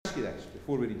ask you this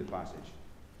before we read the passage.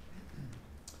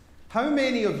 How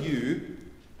many of you,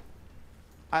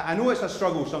 I know it's a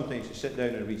struggle sometimes to sit down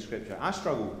and read Scripture. I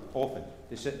struggle often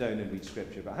to sit down and read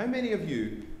Scripture. But how many of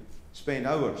you spend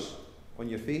hours on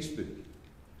your Facebook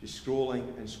just scrolling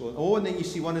and scrolling? Oh, and then you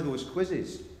see one of those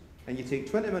quizzes, and you take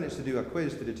 20 minutes to do a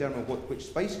quiz to determine which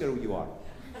Spice Girl you are.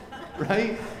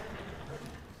 Right?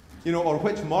 You know, or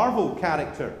which Marvel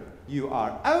character you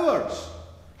are. Hours!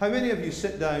 How many of you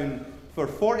sit down for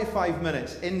 45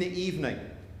 minutes in the evening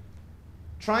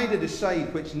trying to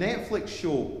decide which Netflix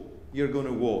show you're going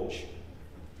to watch?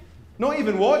 Not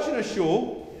even watching a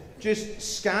show, just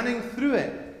scanning through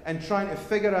it and trying to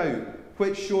figure out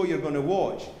which show you're going to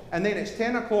watch. And then it's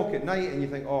 10 o'clock at night and you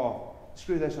think, oh,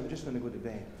 screw this, I'm just going to go to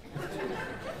bed.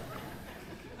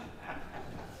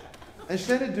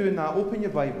 Instead of doing that, open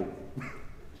your Bible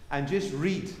and just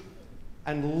read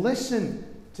and listen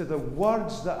to the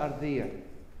words that are there.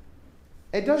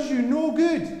 It does you no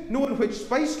good knowing which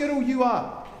Spice Girl you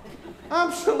are.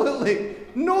 Absolutely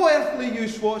no earthly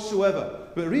use whatsoever.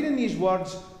 But reading these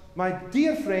words, my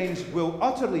dear friends, will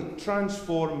utterly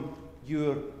transform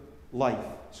your life.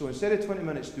 So instead of 20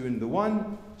 minutes doing the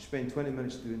one, spend 20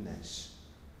 minutes doing this.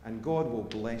 And God will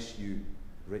bless you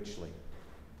richly.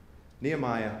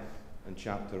 Nehemiah and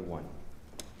chapter 1.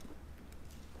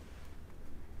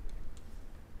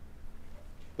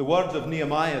 The words of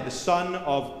Nehemiah, the son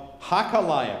of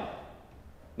Hakaliah.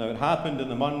 Now it happened in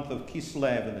the month of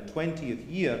Kislev in the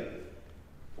 20th year,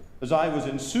 as I was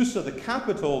in Susa, the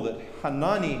capital, that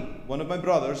Hanani, one of my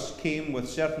brothers, came with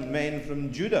certain men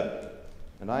from Judah.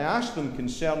 And I asked them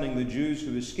concerning the Jews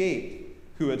who escaped,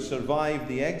 who had survived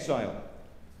the exile,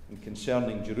 and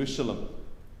concerning Jerusalem.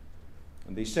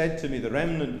 And they said to me, the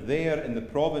remnant there in the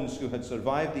province who had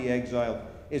survived the exile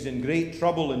is in great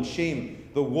trouble and shame.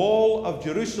 The wall of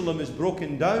Jerusalem is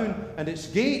broken down, and its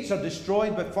gates are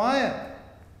destroyed by fire.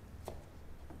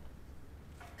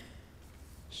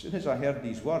 As soon as I heard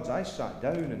these words, I sat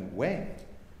down and wept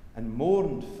and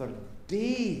mourned for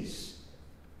days.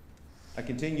 I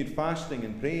continued fasting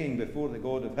and praying before the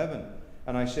God of heaven.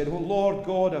 And I said, O Lord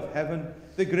God of heaven,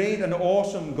 the great and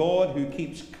awesome God who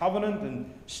keeps covenant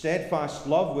and steadfast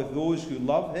love with those who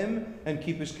love him and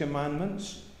keep his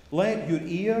commandments, let your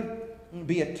ear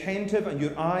be attentive and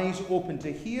your eyes open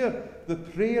to hear the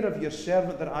prayer of your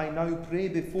servant that I now pray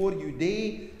before you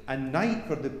day and night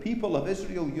for the people of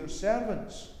Israel, your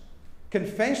servants,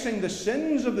 confessing the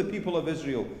sins of the people of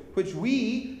Israel, which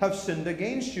we have sinned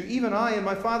against you. Even I and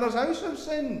my father's house have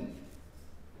sinned.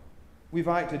 We've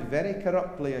acted very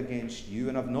corruptly against you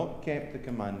and have not kept the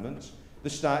commandments, the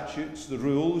statutes, the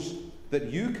rules that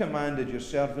you commanded your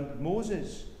servant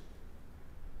Moses.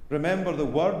 Remember the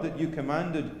word that you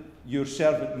commanded your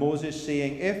servant Moses,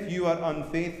 saying, if you are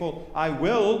unfaithful, I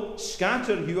will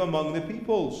scatter you among the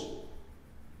peoples.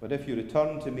 But if you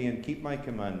return to me and keep my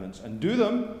commandments and do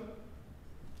them,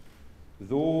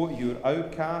 though your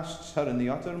outcasts are in the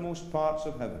uttermost parts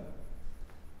of heaven,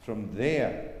 from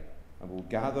there I will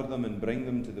gather them and bring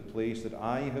them to the place that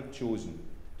I have chosen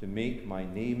to make my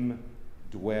name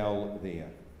dwell there.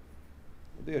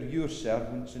 They are your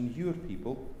servants and your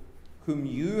people, whom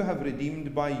you have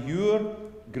redeemed by your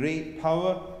great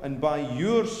power and by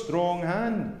your strong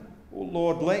hand. O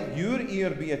Lord, let your ear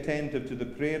be attentive to the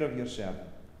prayer of your servant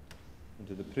and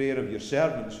to the prayer of your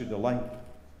servants who delight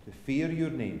to fear your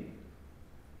name.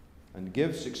 And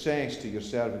give success to your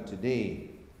servant today,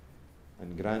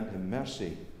 and grant him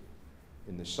mercy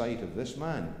in the sight of this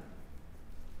man.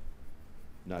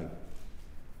 Now,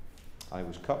 I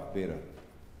was cupbearer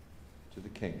to the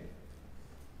king.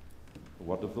 The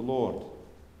word of the Lord.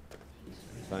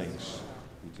 Thanks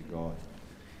be to God.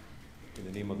 In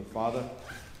the name of the Father,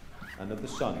 and of the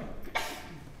Son,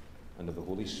 and of the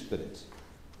Holy Spirit.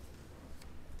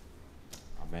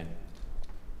 Amen.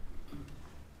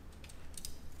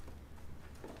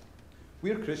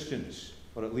 We're Christians,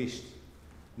 or at least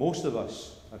most of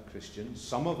us are Christians.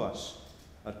 Some of us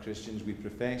are Christians. We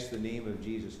profess the name of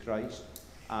Jesus Christ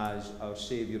as our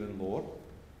Saviour and Lord.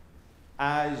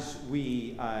 As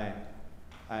we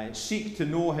seek to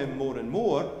know him more and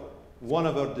more, one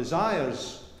of our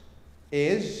desires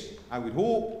is, I would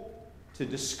hope, to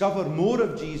discover more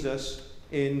of Jesus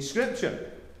in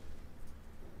Scripture.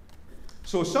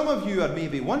 So some of you are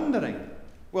maybe wondering,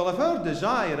 well, if our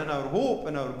desire and our hope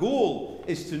and our goal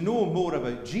is to know more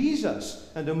about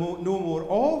Jesus and to know more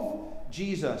of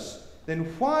Jesus, then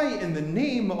why in the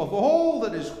name of all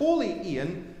that is holy,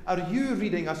 Ian, are you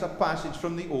reading us a passage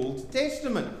from the Old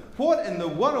Testament? What in the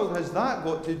world has that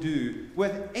got to do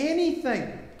with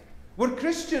anything? We're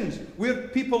Christians. We're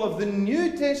people of the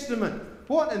New Testament.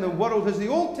 What in the world has the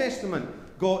Old Testament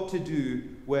got to do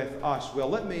with us? Well,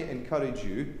 let me encourage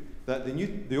you that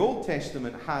the Old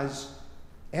Testament has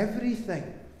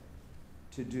everything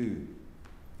to do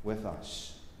with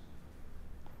us.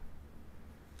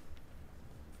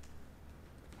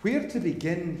 Where to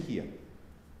begin here?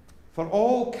 For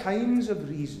all kinds of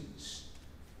reasons,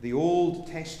 the Old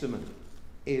Testament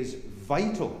is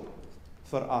vital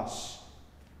for us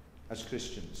as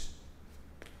Christians.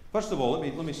 First of all,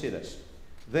 let me say this.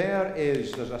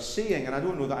 There's a saying, and I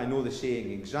don't know that I know the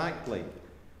saying exactly,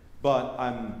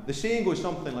 but the saying goes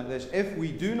something like this: if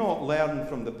we do not learn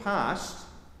from the past,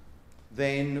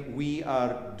 then we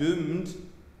are doomed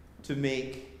to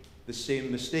make the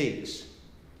same mistakes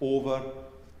over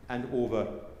and over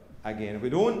again. If we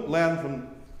don't learn from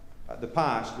the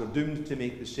past, we're doomed to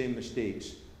make the same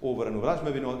mistakes over and over. That's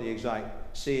maybe not the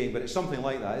exact saying, but it's something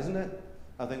like that, isn't it?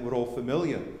 I think we're all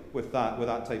familiar with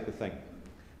that type of thing.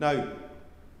 Now,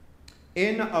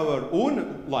 in our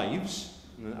own lives,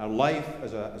 in our life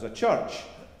as a church,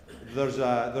 there's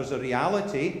a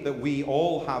reality that we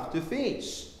all have to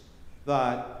face.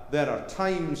 That there are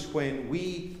times when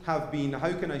we have been,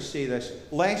 how can I say this,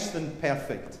 less than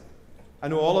perfect. I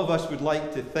know all of us would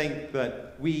like to think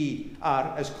that we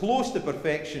are as close to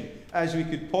perfection as we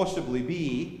could possibly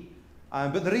be,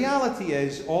 but the reality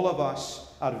is all of us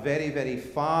are very, very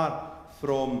far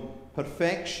from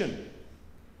perfection.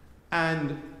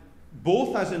 And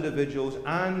both as individuals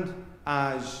and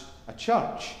as a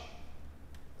church.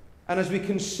 And as we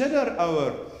consider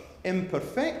our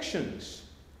imperfections,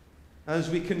 as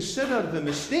we consider the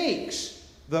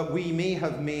mistakes that we may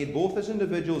have made both as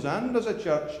individuals and as a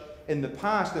church in the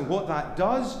past, and what that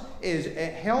does is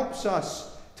it helps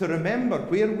us to remember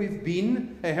where we've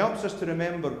been, it helps us to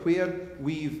remember where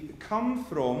we've come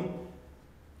from,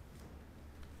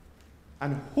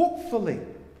 and hopefully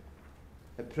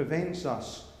it prevents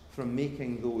us from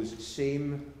making those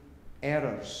same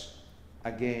errors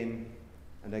again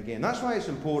and again. That's why it's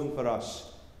important for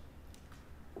us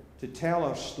to tell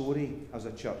our story as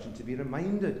a church and to be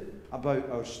reminded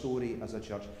about our story as a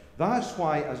church. That's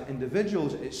why, as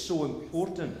individuals, it's so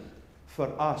important for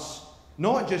us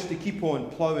not just to keep on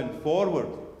ploughing forward,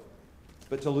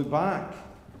 but to look back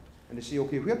and to say,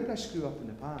 okay, where did I screw up in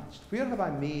the past? Where have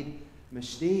I made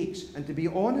mistakes? And to be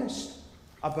honest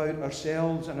about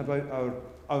ourselves and about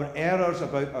our errors,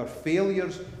 about our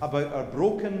failures, about our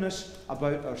brokenness,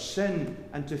 about our sin,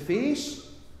 and to face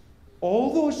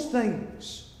all those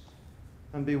things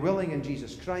and be willing in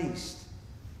Jesus Christ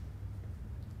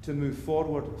to move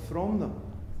forward from them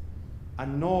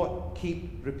and not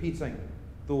keep repeating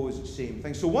those same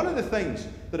things. So one of the things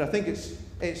that I think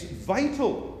it's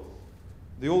vital,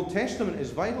 the Old Testament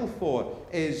is vital for,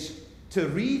 is to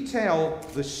retell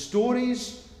the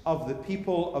stories of the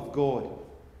people of God.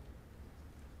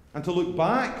 And to look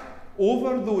back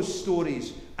over those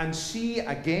stories and see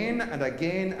again and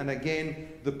again and again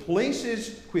the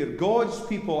places where God's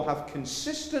people have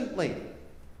consistently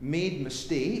made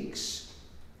mistakes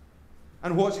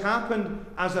and what's happened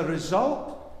as a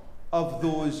result of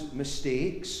those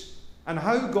mistakes and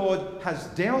how God has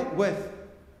dealt with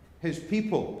his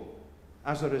people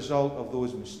as a result of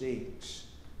those mistakes.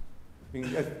 I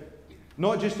mean,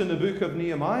 not just in the book of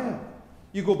Nehemiah.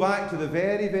 You go back to the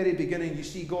very, very beginning, you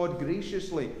see God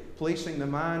graciously placing the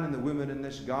man and the woman in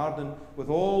this garden with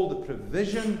all the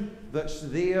provision that's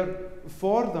there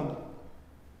for them.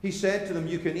 He said to them,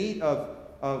 you can eat of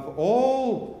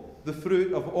all the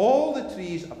fruit of all the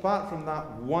trees apart from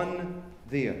that one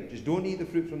there. Just don't eat the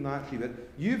fruit from that tree. But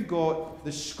you've got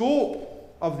the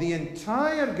scope of the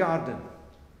entire garden.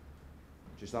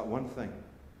 Just that one thing.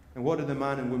 And what did the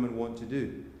man and woman want to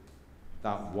do?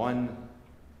 That one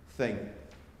thing.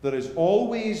 There is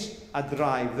always a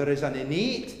drive. There is an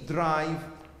innate drive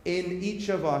in each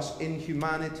of us, in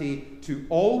humanity, to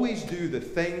always do the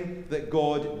thing that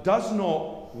God does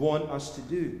not want us to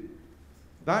do.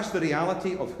 That's the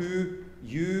reality of who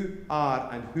you are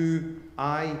and who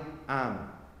I am.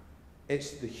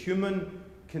 It's the human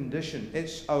condition.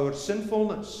 It's our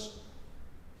sinfulness.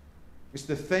 It's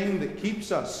the thing that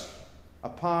keeps us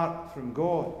apart from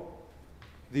God.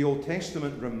 The Old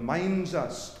Testament reminds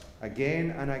us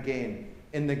again and again.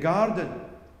 In the garden,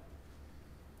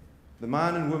 the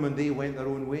man and woman, they went their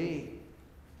own way.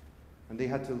 And they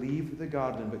had to leave the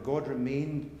garden. But God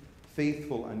remained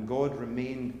faithful and God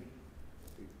remained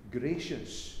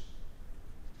gracious.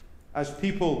 As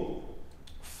people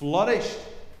flourished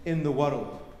in the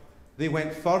world, they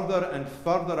went further and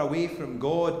further away from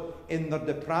God in their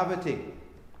depravity.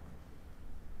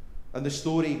 And the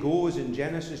story goes in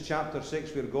Genesis chapter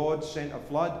 6 where God sent a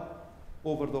flood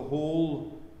over the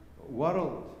whole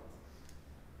world.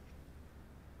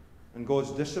 And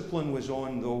God's discipline was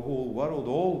on the whole world,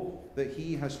 all that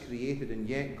he has created. And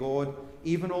yet God,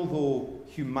 even although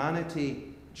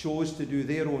humanity chose to do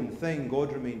their own thing,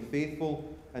 God remained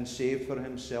faithful and saved for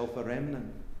himself a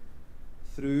remnant.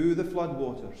 Through the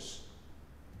floodwaters,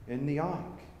 in the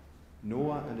ark,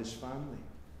 Noah and his family.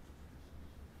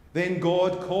 Then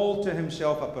God called to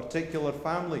himself a particular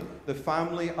family, the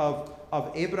family of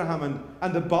Abraham.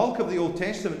 And the bulk of the Old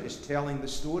Testament is telling the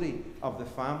story of the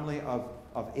family of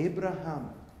Abraham.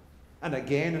 And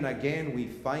again we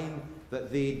find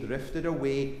that they drifted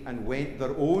away and went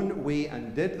their own way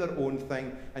and did their own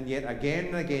thing. And yet again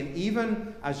and again,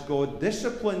 even as God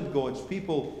disciplined God's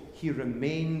people, he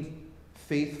remained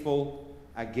faithful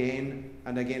again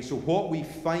and again. So what we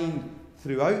find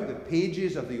throughout the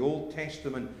pages of the Old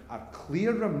Testament are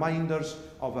clear reminders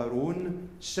of our own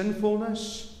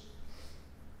sinfulness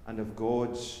and of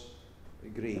God's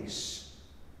grace.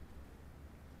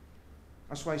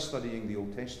 That's why studying the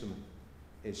Old Testament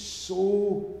is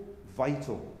so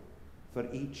vital for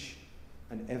each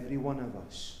and every one of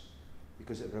us,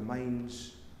 because it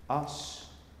reminds us,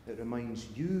 it reminds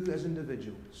you as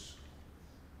individuals,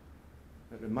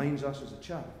 it reminds us as a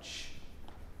church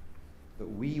that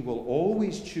we will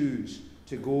always choose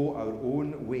to go our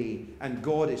own way, and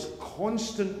God is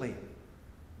constantly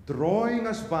drawing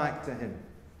us back to him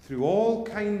through all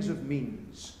kinds of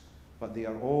means, but they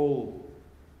are all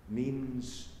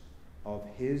means of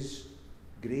his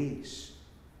grace.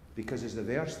 Because as the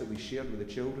verse that we shared with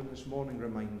the children this morning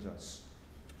reminds us,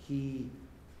 he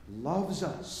loves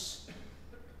us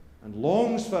and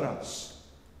longs for us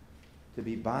to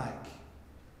be back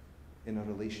in a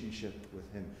relationship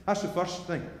with him. That's the first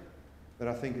thing that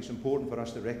I think it's important for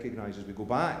us to recognize as we go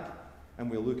back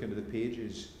and we'll look into the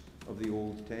pages of the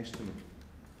Old Testament.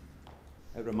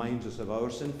 It reminds us of our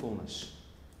sinfulness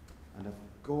and of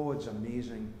God's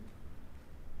amazing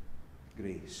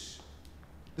grace.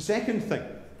 The second thing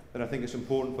that I think it's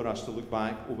important for us to look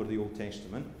back over the Old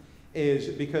Testament is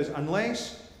because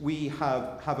unless we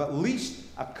have at least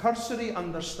a cursory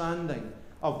understanding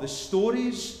of the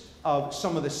stories of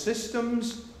some of the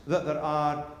systems that there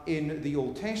are in the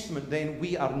Old Testament, then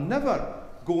we are never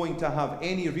going to have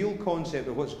any real concept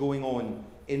of what's going on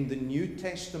in the New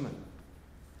Testament.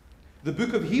 The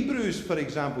book of Hebrews, for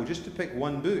example, just to pick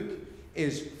one book,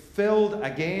 is filled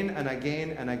again and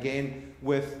again and again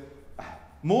with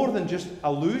more than just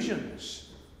allusions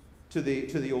to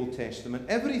the Old Testament.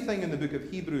 Everything in the book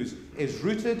of Hebrews is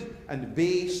rooted and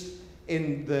based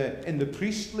in the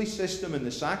priestly system, in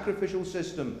the sacrificial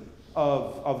system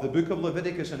of the book of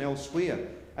Leviticus and elsewhere.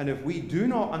 And if we do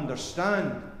not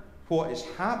understand what is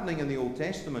happening in the Old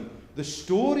Testament, the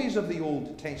stories of the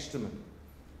Old Testament,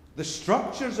 the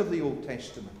structures of the Old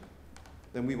Testament,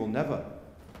 then we will never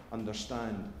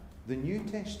understand the New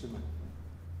Testament.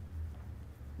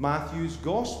 Matthew's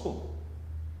Gospel.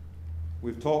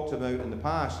 We've talked about in the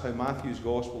past how Matthew's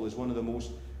Gospel is one of the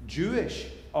most Jewish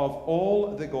of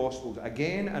all the Gospels.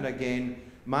 Again and again,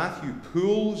 Matthew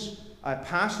pulls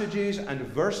passages and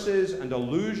verses and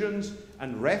allusions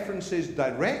and references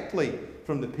directly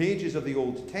from the pages of the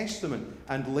Old Testament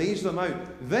and lays them out.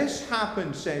 This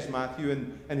happened, says Matthew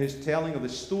in his telling of the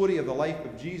story of the life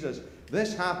of Jesus.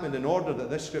 This happened in order that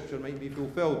this scripture might be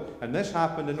fulfilled. And this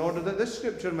happened in order that this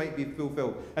scripture might be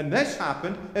fulfilled. And this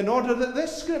happened in order that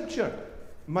this scripture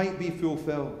might be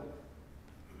fulfilled.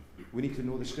 We need to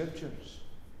know the scriptures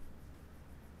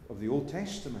of the Old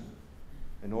Testament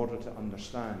in order to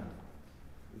understand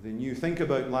the new. Think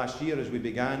about last year as we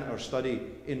began our study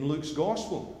in Luke's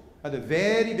Gospel. At the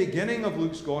very beginning of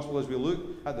Luke's Gospel, as we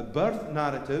looked at the birth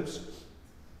narratives,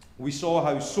 we saw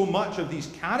how so much of these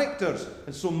characters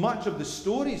and so much of the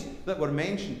stories that were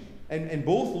mentioned in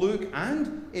both Luke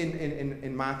and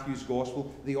in Matthew's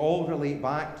Gospel, they all relate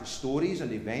back to stories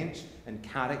and events and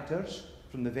characters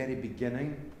from the very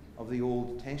beginning of the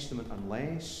Old Testament.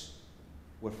 Unless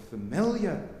we're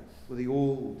familiar with the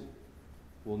Old,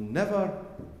 we'll never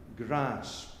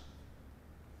grasp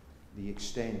the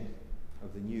extent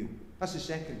of the New. That's the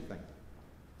second thing.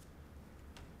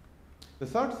 The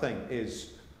third thing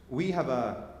is we have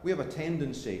a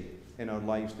tendency in our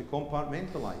lives to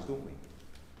compartmentalize, don't we?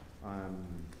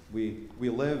 We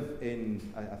live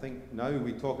in, I think now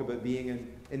we talk about being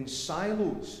in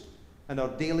silos, and our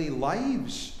daily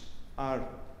lives are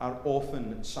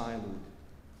often siloed.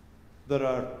 There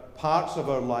are parts of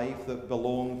our life that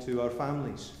belong to our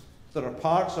families. There are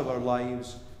parts of our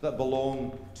lives that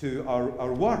belong to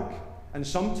our work. And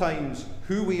sometimes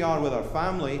who we are with our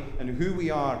family and who we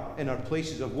are in our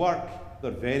places of work,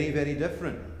 they're very, very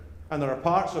different. And there are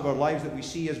parts of our lives that we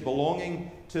see as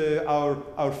belonging to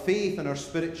our faith and our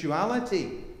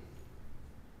spirituality.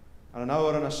 and an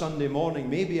hour on a Sunday morning,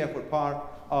 maybe if we're part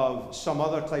of some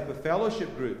other type of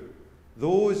fellowship group.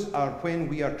 Those are when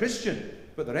we are Christian,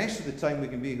 but the rest of the time we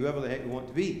can be whoever the heck we want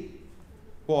to be.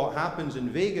 What happens in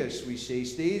Vegas, we say,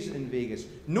 stays in Vegas.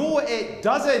 No, it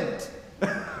doesn't.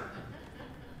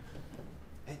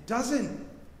 It doesn't.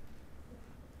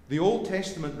 The Old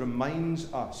Testament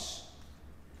reminds us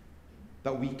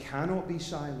that we cannot be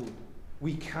siloed.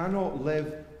 We cannot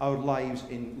live our lives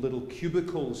in little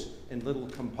cubicles, in little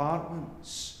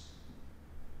compartments.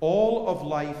 All of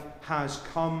life has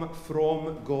come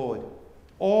from God.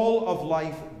 All of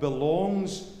life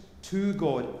belongs to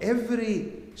God.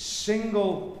 Every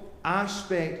single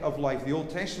aspect of life. The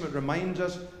Old Testament reminds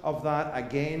us of that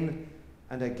again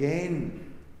and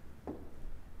again.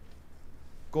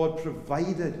 God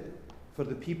provided for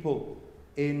the people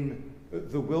in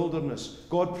the wilderness.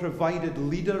 God provided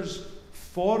leaders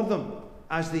for them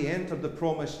as they entered the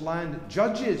promised land,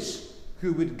 judges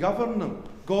who would govern them.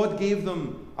 God gave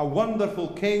them a wonderful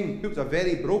king who was a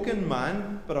very broken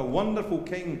man, but a wonderful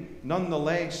king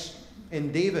nonetheless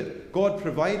in David. God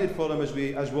provided for them,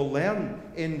 as we'll learn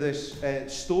in this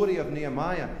story of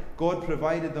Nehemiah. God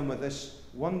provided them with this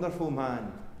wonderful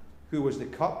man who was the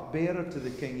cupbearer to the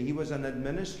king. He was an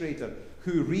administrator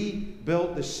who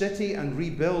rebuilt the city and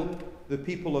rebuilt the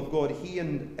people of God. He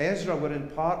and Ezra were in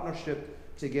partnership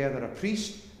together, a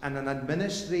priest and an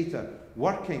administrator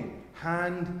working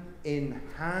hand in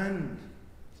hand.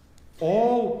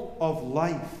 All of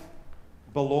life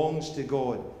belongs to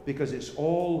God because it's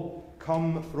all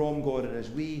come from God. And as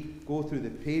we go through the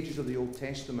pages of the Old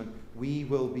Testament, we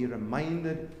will be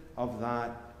reminded of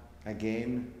that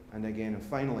again and again. And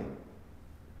finally,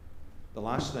 the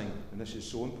last thing, and this is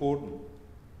so important,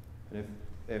 and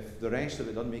if the rest of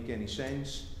it doesn't make any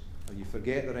sense, or you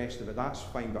forget the rest of it, that's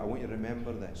fine, but I want you to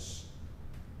remember this.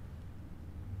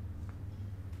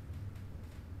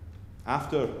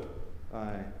 After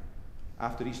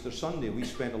Easter Sunday, we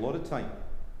spent a lot of time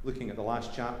looking at the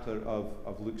last chapter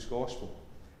of Luke's Gospel.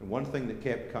 And one thing that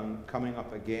kept coming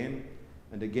up again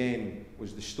and again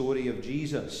was the story of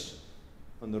Jesus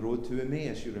on the road to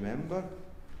Emmaus. You remember?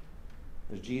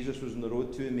 As Jesus was on the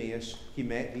road to Emmaus, he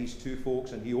met these two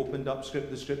folks and he opened up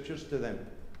the scriptures to them.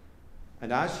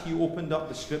 And as he opened up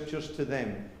the scriptures to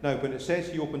them, now when it says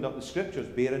he opened up the scriptures,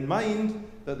 bear in mind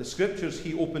that the scriptures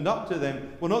he opened up to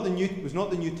them was not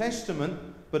the New Testament,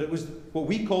 but it was what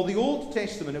we call the Old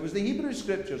Testament. It was the Hebrew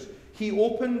scriptures. He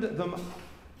opened them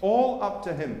all up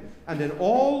to him. And in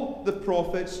all the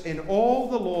prophets, in all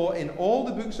the law, in all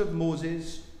the books of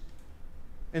Moses,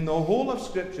 in the whole of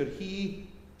scripture, he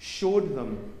showed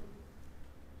them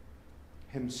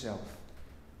himself.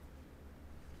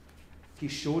 He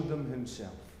showed them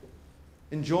himself.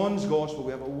 In John's Gospel,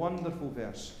 we have a wonderful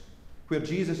verse where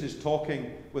Jesus is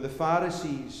talking with the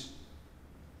Pharisees.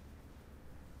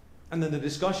 And in the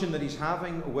discussion that he's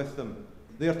having with them,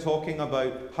 they're talking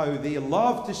about how they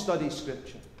love to study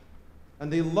Scripture.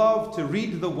 And they love to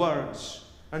read the words.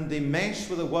 And they mess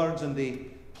with the words. And they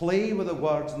play with the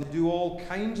words. And they do all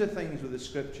kinds of things with the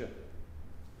Scripture.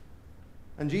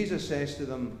 And Jesus says to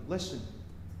them, listen,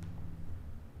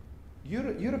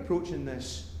 you're approaching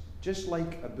this just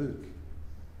like a book.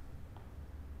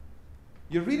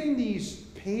 You're reading these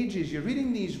pages, you're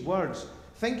reading these words,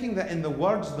 thinking that in the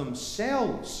words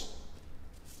themselves,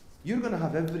 you're going to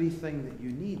have everything that you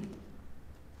need.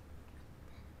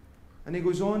 And he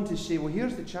goes on to say, well,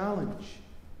 here's the challenge.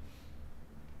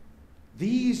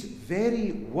 These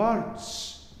very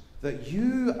words that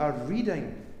you are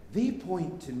reading, they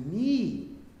point to me.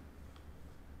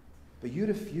 But you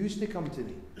refuse to come to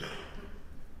me,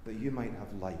 that you might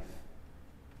have life.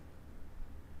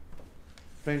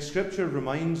 Friends, Scripture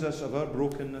reminds us of our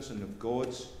brokenness and of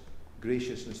God's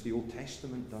graciousness. The Old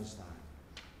Testament does that.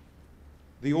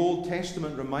 The Old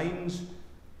Testament reminds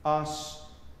us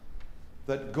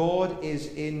that God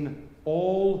is in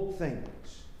all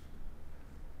things.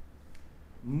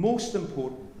 Most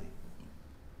importantly,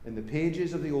 in the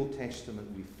pages of the Old Testament,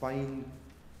 we find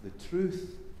the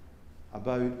truth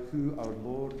about who our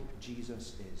Lord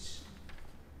Jesus is.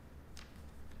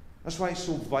 That's why it's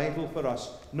so vital for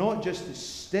us not just to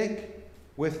stick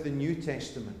with the New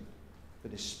Testament,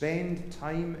 but to spend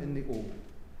time in the Old.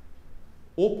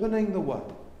 Opening the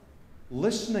Word,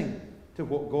 listening to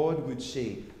what God would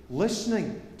say,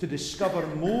 listening to discover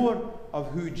more of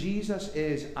who Jesus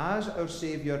is as our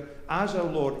Saviour, as our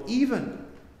Lord, even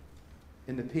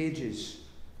in the pages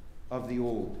of the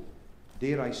Old.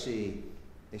 Dare I say,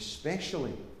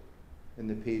 especially in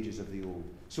the pages of the Old.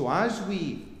 So as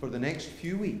we, for the next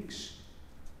few weeks,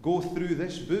 go through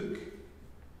this book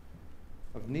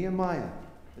of Nehemiah,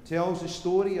 it tells the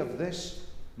story of this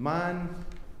man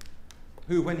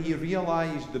who, when he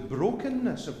realized the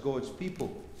brokenness of God's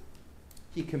people,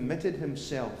 he committed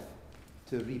himself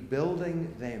to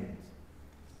rebuilding them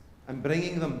and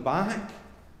bringing them back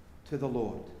to the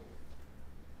Lord.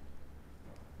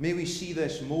 May we see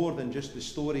this more than just the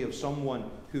story of someone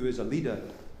who is a leader.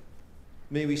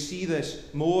 May we see this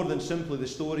more than simply the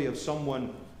story of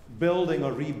someone building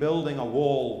or rebuilding a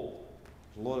wall.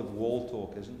 There's a lot of wall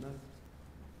talk, isn't there?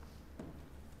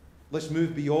 Let's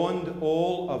move beyond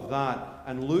all of that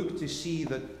and look to see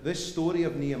that this story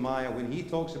of Nehemiah, when he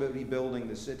talks about rebuilding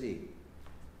the city,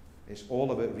 it's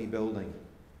all about rebuilding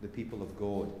the people of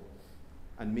God.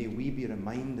 And may we be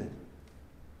reminded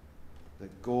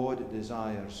that God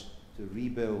desires to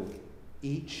rebuild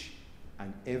each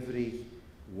and every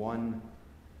one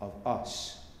of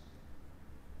us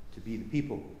to be the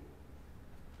people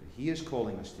that he is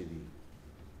calling us to be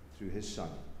through his Son.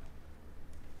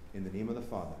 In the name of the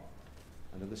Father,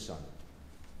 and of the Son,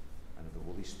 and of the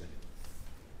Holy Spirit.